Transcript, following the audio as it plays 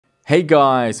Hey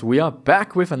guys, we are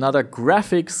back with another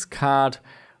graphics card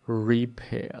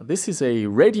repair. This is a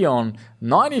Radeon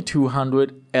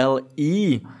 9200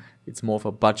 LE. It's more of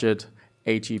a budget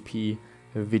AGP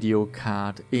video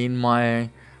card. In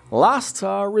my last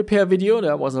repair video,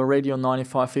 that was a Radeon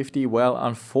 9550. Well,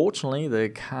 unfortunately, the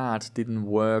card didn't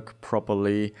work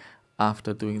properly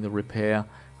after doing the repair,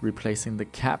 replacing the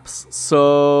caps.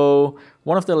 So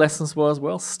one of the lessons was,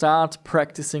 well, start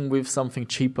practicing with something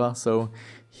cheaper. So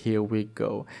here we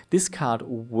go. This card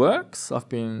works. I've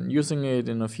been using it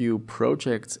in a few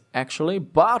projects actually,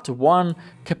 but one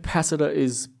capacitor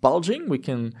is bulging. We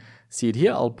can see it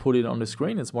here. I'll put it on the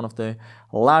screen. It's one of the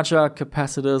larger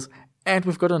capacitors. And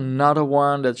we've got another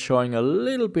one that's showing a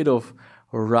little bit of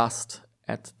rust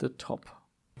at the top.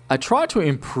 I try to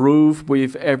improve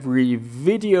with every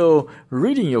video,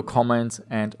 reading your comments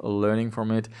and learning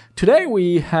from it. Today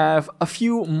we have a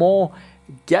few more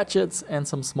gadgets and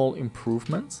some small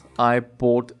improvements. I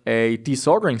bought a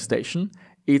desoldering station.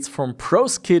 It's from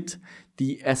Pros Kit,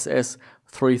 the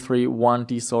SS331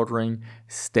 desoldering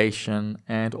station.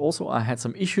 And also I had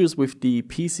some issues with the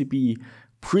PCB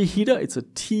preheater. It's a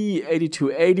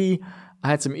T8280. I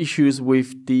had some issues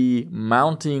with the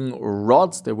mounting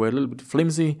rods. They were a little bit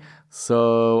flimsy.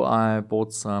 So I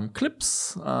bought some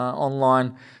clips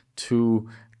online to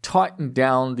tighten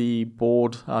down the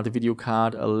board, the video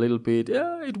card a little bit.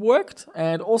 It worked.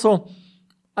 And also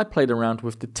I played around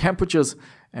with the temperatures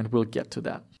and we'll get to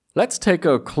that. Let's take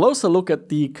a closer look at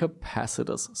the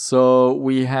capacitors. So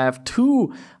we have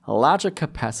two larger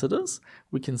capacitors.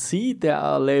 We can see they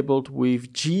are labeled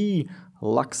with G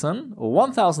Luxon,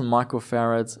 1000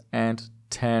 microfarads and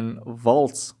 10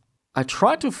 volts. I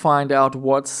tried to find out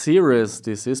what series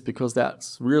this is because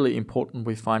that's really important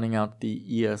with finding out the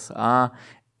ESR.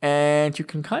 And you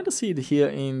can kind of see it here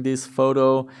in this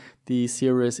photo. The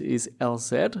series is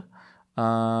LZ.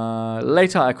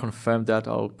 Later I confirmed that.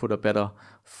 I'll put a better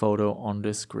photo on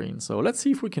the screen. So let's see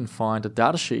if we can find a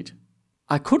datasheet.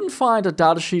 I couldn't find a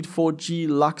datasheet for G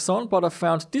Luxon, but I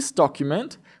found this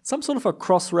document, some sort of a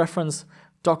cross-reference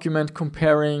document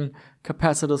comparing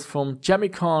capacitors from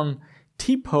Jamicon,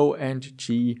 TPO and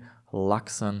G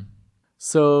Luxon.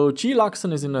 So G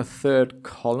Luxon is in the third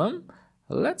column.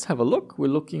 Let's have a look. We're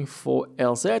looking for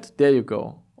LZ. There you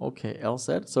go. Okay,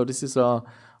 LZ. So this is a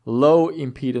low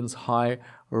impedance, high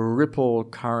ripple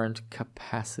current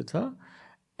capacitor.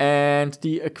 And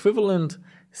the equivalent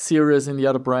series in the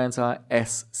other brands are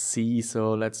SC.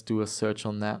 So let's do a search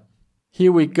on that.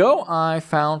 Here we go. I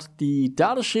found the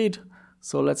datasheet.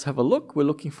 So let's have a look. We're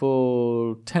looking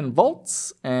for 10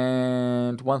 volts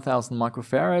and 1000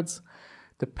 microfarads.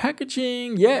 The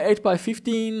packaging, yeah,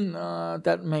 8x15,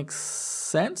 that makes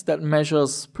sense. That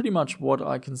measures pretty much what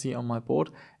I can see on my board.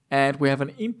 And we have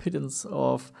an impedance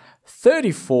of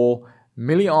 34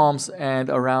 milliamps and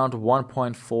around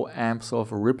 1.4 amps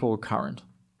of ripple current.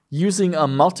 Using a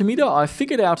multimeter, I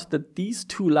figured out that these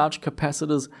two large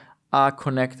capacitors are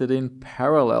connected in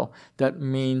parallel. That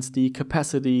means the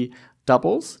capacity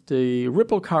doubles, the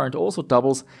ripple current also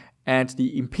doubles, and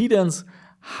the impedance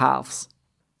halves.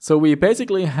 So we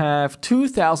basically have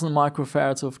 2000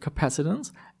 microfarads of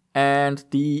capacitance, and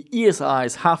the ESI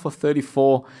is half of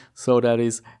 34, so that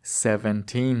is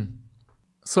 17.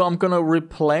 So I'm going to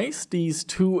replace these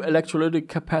two electrolytic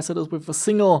capacitors with a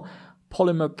single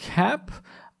polymer cap.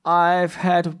 I've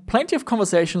had plenty of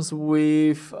conversations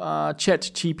with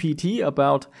ChatGPT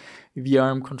about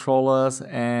VRM controllers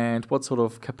and what sort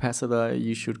of capacitor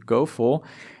you should go for.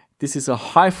 This is a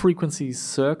high frequency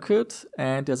circuit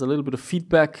and there's a little bit of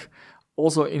feedback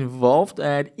also involved,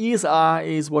 and ESR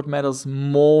is what matters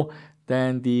more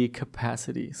than the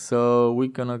capacity. So we're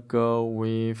gonna go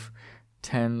with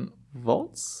 10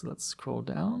 volts. Let's scroll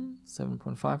down,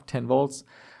 7.5, 10 volts,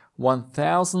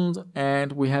 1000,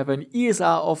 and we have an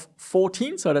ESR of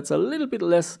 14, so that's a little bit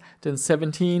less than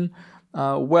 17,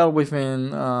 well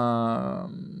within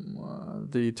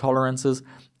the tolerances,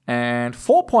 and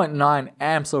 4.9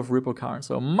 amps of ripple current,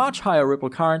 so much higher ripple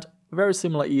current, very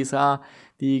similar ESR.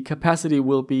 The capacity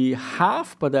will be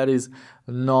half, but that is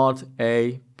not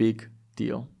a big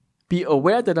deal. Be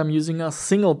aware that I'm using a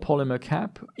single polymer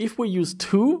cap. If we use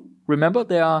two, remember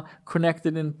they are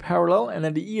connected in parallel, and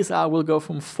then the ESR will go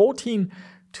from 14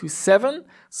 to 7,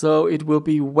 so it will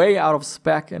be way out of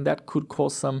spec, and that could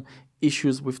cause some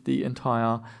issues with the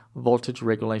entire voltage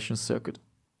regulation circuit.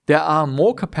 There are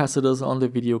more capacitors on the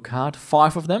video card,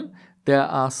 5 of them. There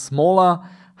are smaller,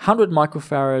 100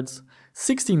 microfarads,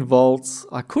 16 volts.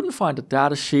 I couldn't find a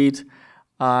data sheet.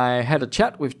 I had a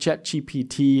chat with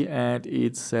ChatGPT and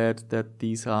it said that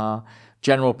these are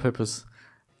general purpose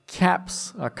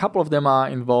caps. A couple of them are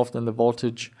involved in the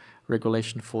voltage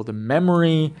regulation for the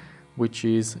memory, which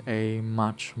is a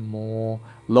much more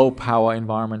low power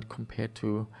environment compared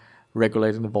to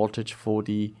regulating the voltage for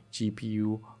the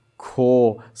GPU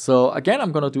core. So again,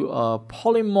 I'm going to do a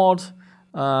polymod.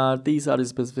 These are the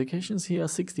specifications here: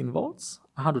 16 volts,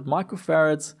 100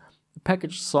 microfarads. The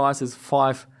package size is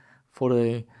 5 for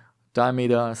the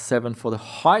diameter, 7 for the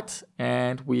height,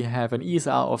 and we have an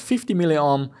ESR of 50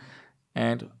 milliohm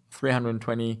and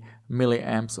 320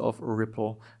 milliamps of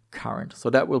ripple current. So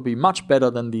that will be much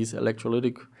better than these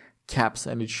electrolytic caps,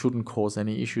 and it shouldn't cause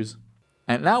any issues.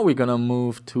 And now we're gonna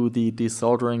move to the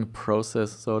desoldering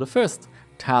process. So the first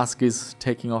task is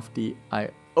taking off the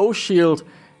I/O shield.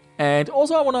 And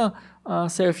also I wanna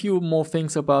say a few more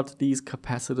things about these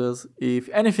capacitors. If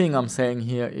anything I'm saying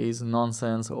here is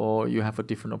nonsense or you have a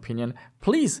different opinion,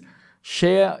 please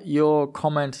share your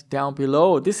comment down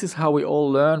below. This is how we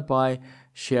all learn, by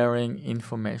sharing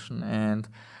information. And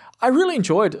I really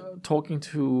enjoyed talking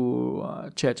to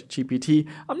ChatGPT.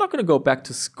 I'm not going to go back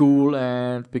to school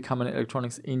and become an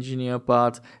electronics engineer,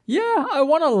 but yeah, I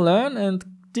want to learn and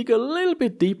dig a little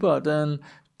bit deeper than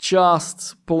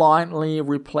just blindly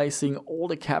replacing all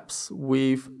the caps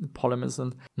with polymers.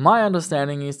 And my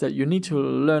understanding is that you need to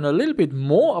learn a little bit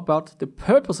more about the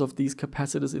purpose of these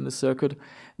capacitors in the circuit.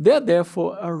 They're there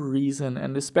for a reason,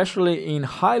 and especially in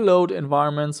high load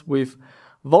environments with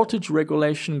voltage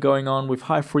regulation going on with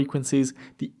high frequencies,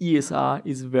 the ESR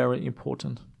is very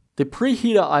important. The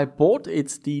preheater I bought,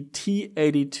 it's the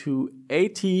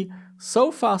T8280.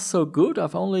 So far so good.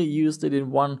 I've only used it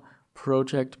in one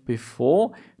project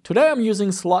before. Today I'm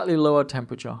using slightly lower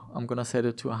temperature. I'm gonna set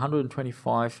it to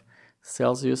 125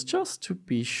 Celsius just to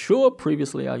be sure.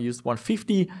 Previously I used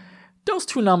 150. Those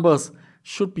two numbers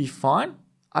should be fine.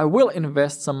 I will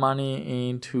invest some money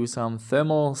into some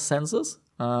thermal sensors.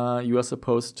 You are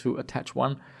supposed to attach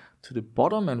one to the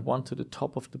bottom and one to the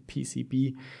top of the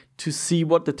PCB to see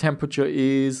what the temperature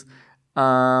is,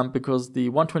 because the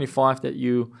 125 that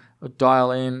you dial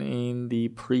in the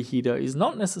preheater is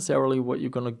not necessarily what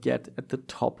you're going to get at the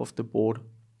top of the board.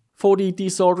 For the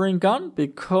desoldering gun,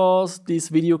 because this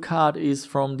video card is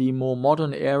from the more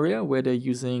modern area where they're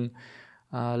using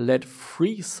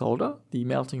lead-free solder, the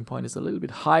melting point is a little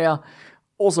bit higher.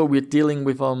 Also, we're dealing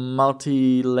with a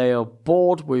multi-layer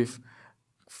board with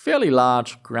fairly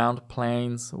large ground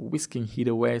planes whisking heat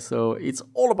away, so it's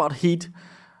all about heat.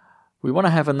 We want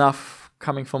to have enough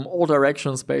coming from all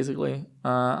directions, basically.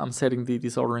 I'm setting the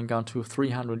desoldering gun to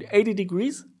 380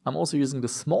 degrees. I'm also using the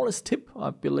smallest tip.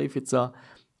 I believe it's a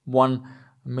 1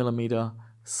 millimeter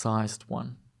sized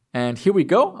one. And here we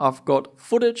go. I've got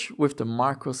footage with the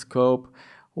microscope.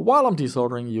 While I'm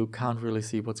desoldering, you can't really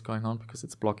see what's going on because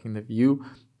it's blocking the view.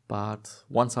 But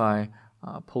once I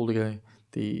pull the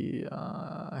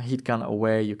heat gun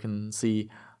away, you can see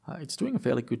it's doing a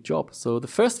fairly good job. So the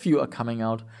first few are coming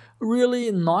out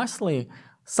really nicely.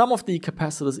 Some of the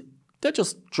capacitors, they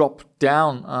just drop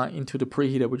down into the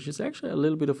preheater, which is actually a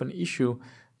little bit of an issue.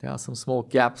 There are some small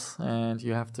gaps and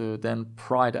you have to then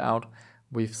pry it out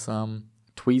with some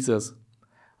tweezers.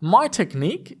 My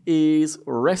technique is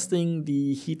resting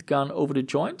the heat gun over the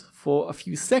joint for a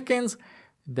few seconds,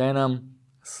 then I'm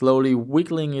slowly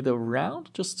wiggling it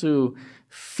around just to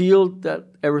feel that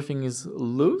everything is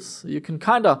loose. You can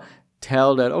kind of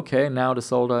tell that, okay, now the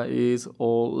solder is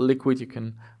all liquid, you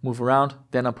can move around.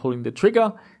 Then I'm pulling the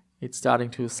trigger, it's starting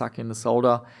to suck in the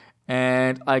solder,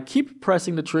 and I keep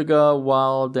pressing the trigger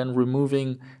while then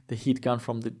removing the heat gun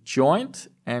from the joint,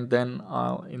 and then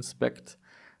I'll inspect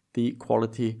the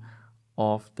quality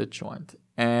of the joint.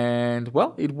 And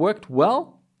well, it worked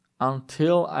well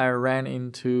until I ran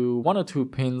into one or two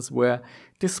pins where,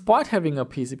 despite having a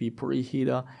PCB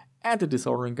preheater and a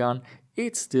desoldering gun,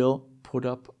 it still put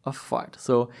up a fight.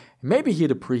 So maybe here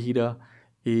the preheater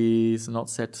is not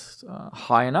set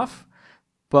high enough,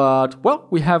 but well,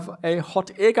 we have a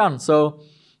hot air gun. So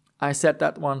I set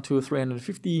that one to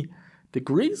 350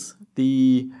 degrees.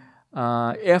 The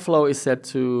airflow is set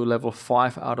to level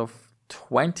 5 out of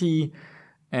 20,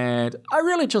 and I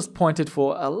really just pointed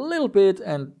for a little bit,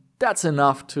 and that's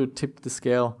enough to tip the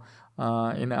scale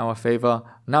in our favor.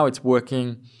 Now it's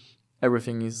working,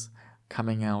 everything is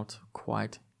coming out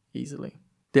quite easily.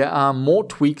 There are more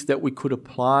tweaks that we could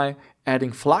apply.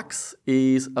 Adding flux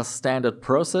is a standard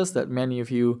process that many of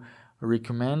you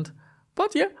recommend.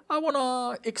 But yeah, I want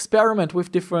to experiment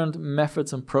with different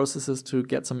methods and processes to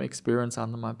get some experience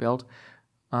under my belt.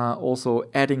 Also,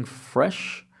 adding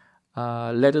fresh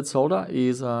leaded solder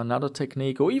is another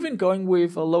technique, or even going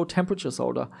with a low temperature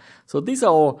solder. So these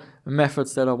are all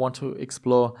methods that I want to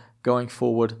explore going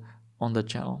forward on the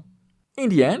channel. In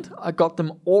the end, I got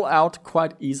them all out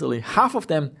quite easily. Half of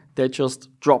them they just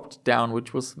dropped down,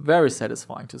 which was very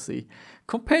satisfying to see.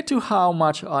 Compared to how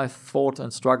much I thought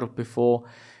and struggled before,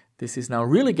 this is now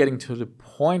really getting to the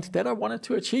point that I wanted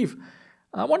to achieve.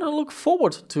 I want to look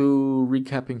forward to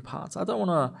recapping parts. I don't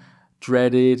want to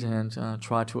dread it and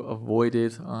try to avoid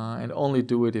it and only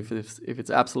do it if it's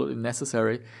absolutely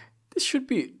necessary. This should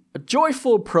be a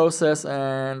joyful process,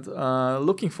 and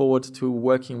looking forward to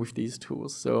working with these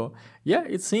tools. So yeah,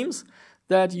 it seems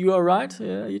that you are right.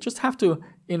 You just have to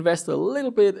invest a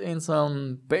little bit in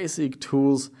some basic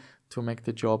tools to make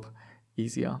the job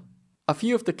easier. A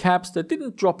few of the caps that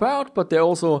didn't drop out, but they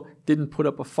also didn't put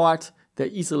up a fight. They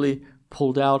easily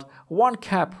pulled out. One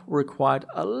cap required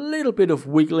a little bit of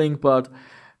wiggling, but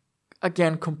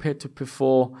again, compared to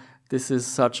before, this is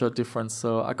such a difference.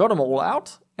 So I got them all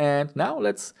out, and now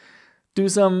let's do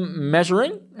some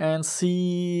measuring and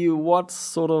see what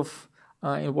sort of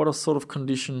in what sort of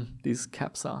condition these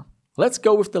caps are. Let's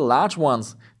go with the large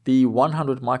ones, the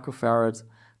 100 microfarad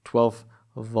 12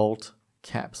 volt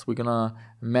caps. We're gonna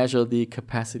measure the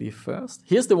capacity first.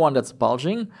 Here's the one that's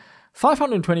bulging.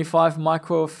 525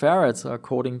 microfarads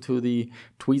according to the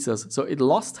tweezers. So it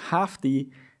lost half the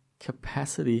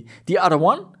capacity. The other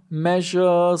one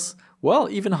measures, well,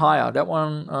 even higher. That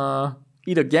one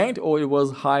either gained or it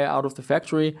was higher out of the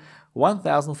factory.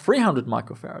 1,300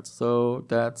 microfarads. So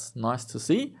that's nice to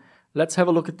see. Let's have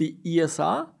a look at the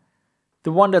ESR.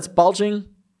 The one that's bulging,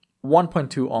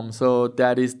 1.2 ohm. So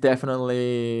that is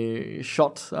definitely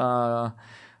shot. So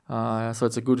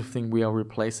it's a good thing we are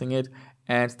replacing it.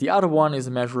 And the other one is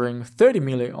measuring 30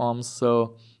 milliohms.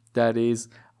 So that is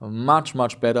much,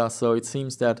 much better. So it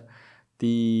seems that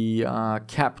the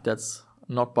cap that's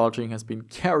not bulging has been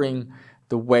carrying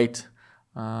the weight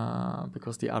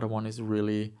because the other one is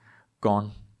really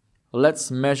gone. Let's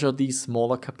measure these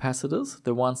smaller capacitors,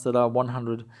 the ones that are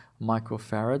 100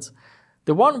 microfarads.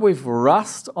 The one with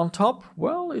rust on top,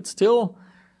 well, it's still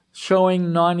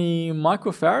showing 90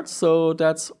 microfarads, so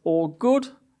that's all good.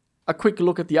 A quick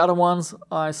look at the other ones.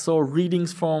 I saw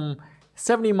readings from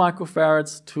 70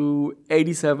 microfarads to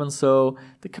 87, so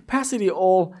the capacity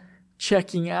all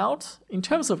checking out. In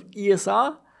terms of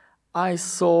ESR, I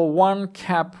saw one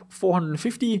cap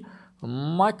 450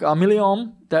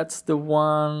 milliohm. That's the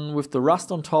one with the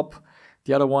rust on top.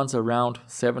 The other one's around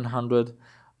 700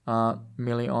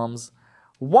 milliohms.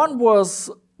 One was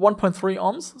 1.3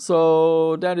 ohms,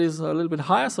 so that is a little bit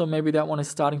higher. So maybe that one is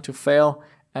starting to fail.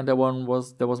 And there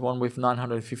was one with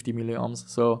 950 milliohms.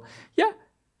 So yeah,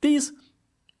 these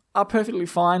are perfectly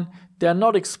fine. They're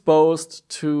not exposed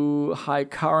to high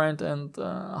current and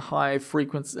high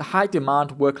frequency, high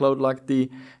demand workload like the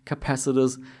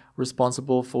capacitors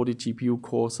responsible for the GPU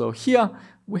core. So here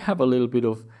we have a little bit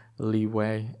of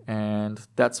leeway, and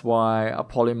that's why a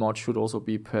polymod should also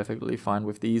be perfectly fine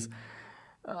with these.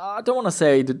 I don't want to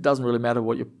say it doesn't really matter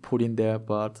what you put in there,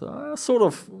 but sort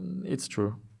of it's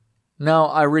true. Now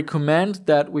I recommend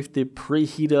that with the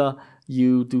preheater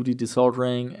you do the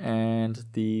desoldering and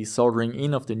the soldering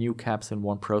in of the new caps in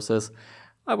one process.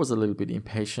 I was a little bit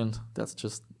impatient. That's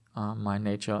just my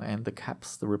nature, and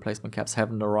the replacement caps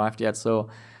haven't arrived yet, so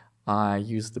I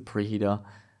used the preheater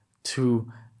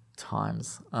 2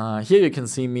 times. Here you can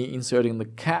see me inserting the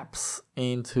caps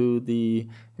into the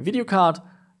video card.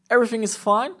 Everything is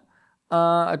fine.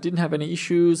 I didn't have any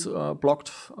issues,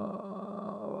 blocked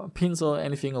pins or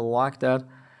anything like that.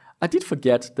 I did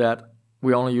forget that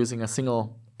we're only using a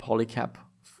single poly cap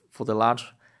for the large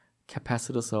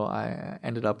capacitor, so I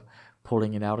ended up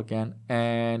pulling it out again.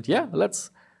 And yeah,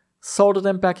 let's solder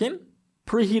them back in.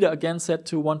 Preheater again set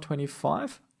to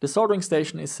 125. The soldering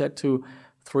station is set to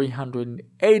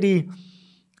 380.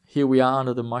 Here we are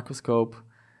under the microscope.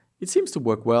 It seems to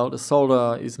work well. The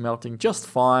solder is melting just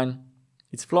fine.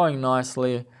 It's flowing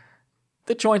nicely.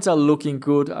 The joints are looking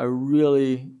good. I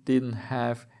really didn't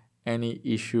have any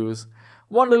issues.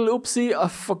 One little oopsie, I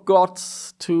forgot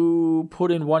to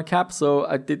put in one cap, so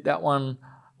I did that one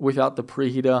without the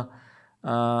preheater.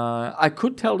 I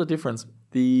could tell the difference.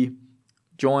 The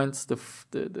joints, the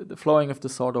flowing of the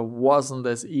solder wasn't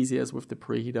as easy as with the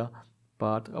preheater,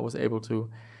 but I was able to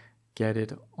get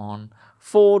it on.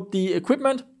 For the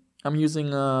equipment, I'm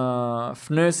using a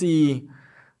FNERSY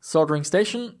soldering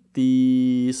station.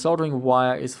 The soldering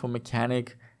wire is for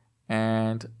mechanic,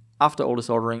 and after all the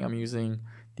soldering, I'm using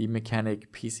the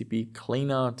mechanic PCB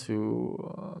cleaner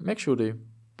to make sure the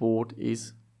board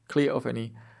is clear of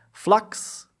any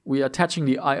flux. We are attaching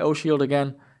the I/O shield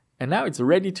again, and now it's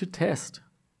ready to test.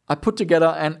 I put together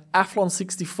an Athlon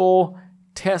 64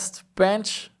 test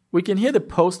bench. We can hear the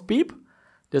post beep.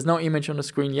 There's no image on the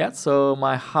screen yet, so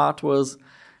my heart was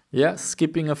Yeah,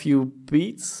 skipping a few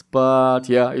beats, but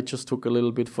yeah, it just took a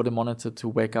little bit for the monitor to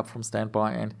wake up from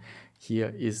standby, and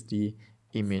here is the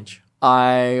image.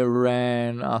 I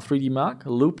ran a 3D Mark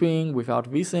looping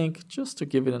without VSync just to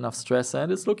give it enough stress,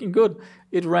 and it's looking good.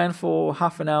 It ran for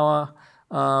half an hour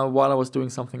while I was doing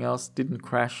something else, didn't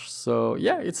crash, so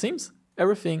yeah, it seems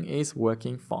everything is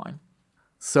working fine.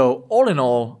 So all in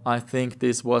all, I think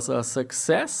this was a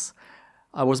success.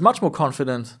 I was much more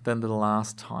confident than the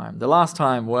last time. The last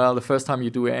time, well, the first time you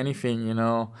do anything, you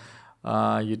know,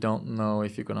 you don't know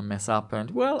if you're going to mess up.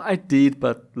 And, well, I did,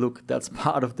 but look, that's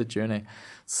part of the journey.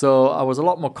 So I was a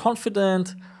lot more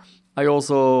confident. I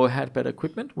also had better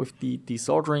equipment with the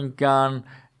desoldering gun.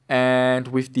 And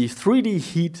with the 3D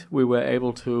heat, we were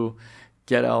able to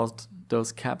get out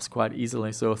those caps quite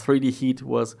easily. So 3D heat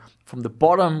was from the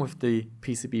bottom with the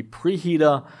PCB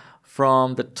preheater,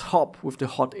 from the top with the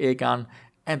hot air gun,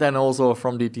 and then also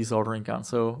from the desoldering gun.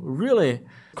 So really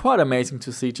quite amazing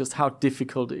to see just how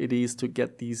difficult it is to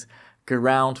get these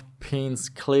ground pins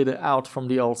cleared out from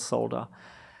the old solder.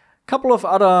 Couple of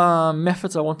other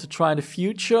methods I want to try in the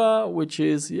future, which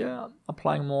is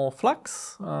applying more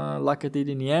flux like I did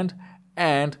in the end,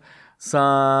 and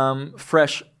some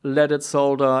fresh leaded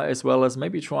solder, as well as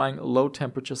maybe trying low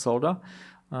temperature solder.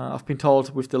 I've been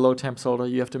told with the low temp solder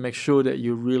you have to make sure that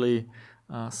you really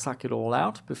suck it all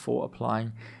out before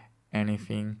applying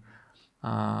anything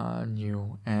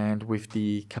new. And with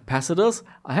the capacitors,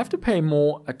 I have to pay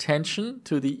more attention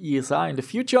to the ESR in the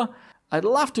future. I'd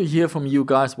love to hear from you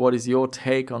guys what is your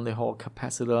take on the whole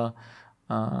capacitor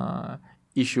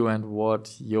issue and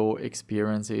what your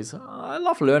experience is. I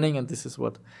love learning, and this is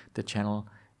what the channel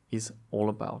is all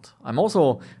about. I'm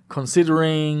also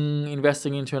considering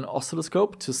investing into an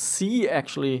oscilloscope to see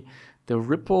actually the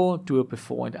ripple, do a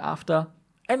before and after,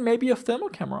 and maybe a thermal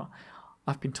camera.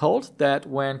 I've been told that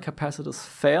when capacitors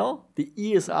fail, the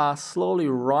ESR slowly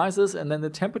rises and then the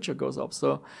temperature goes up.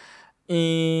 So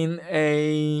in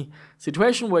a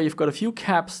situation where you've got a few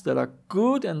caps that are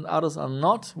good and others are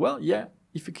not, well, yeah,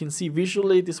 if you can see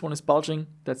visually this one is bulging,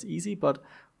 that's easy, but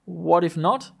what if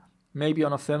not? Maybe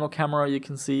on a thermal camera you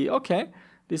can see, okay,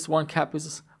 this one cap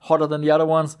is hotter than the other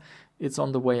ones, it's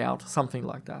on the way out, something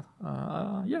like that.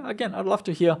 Again, I'd love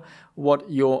to hear what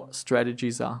your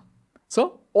strategies are.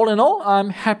 So, all in all, I'm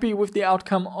happy with the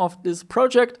outcome of this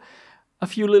project. A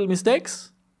few little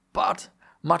mistakes, but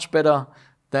much better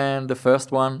than the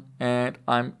first one, and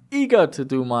I'm eager to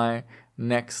do my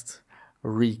next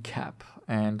recap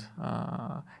and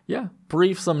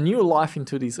breathe some new life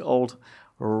into these old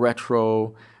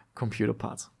retro computer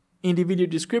parts. In the video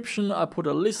description, I put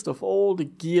a list of all the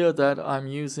gear that I'm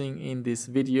using in this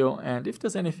video, and if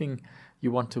there's anything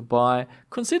you want to buy,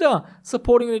 consider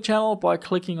supporting the channel by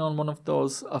clicking on one of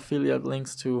those affiliate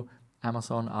links to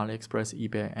Amazon, AliExpress,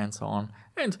 eBay, and so on,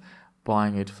 and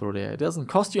buying it through there. It doesn't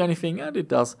cost you anything, and it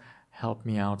does help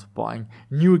me out buying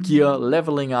new gear,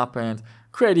 leveling up, and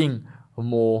creating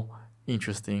more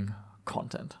interesting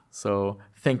content. So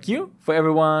thank you for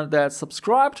everyone that's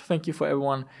subscribed. Thank you for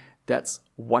everyone that's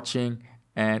watching,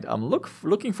 and I'm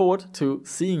looking forward to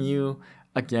seeing you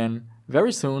again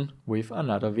very soon with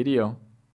another video.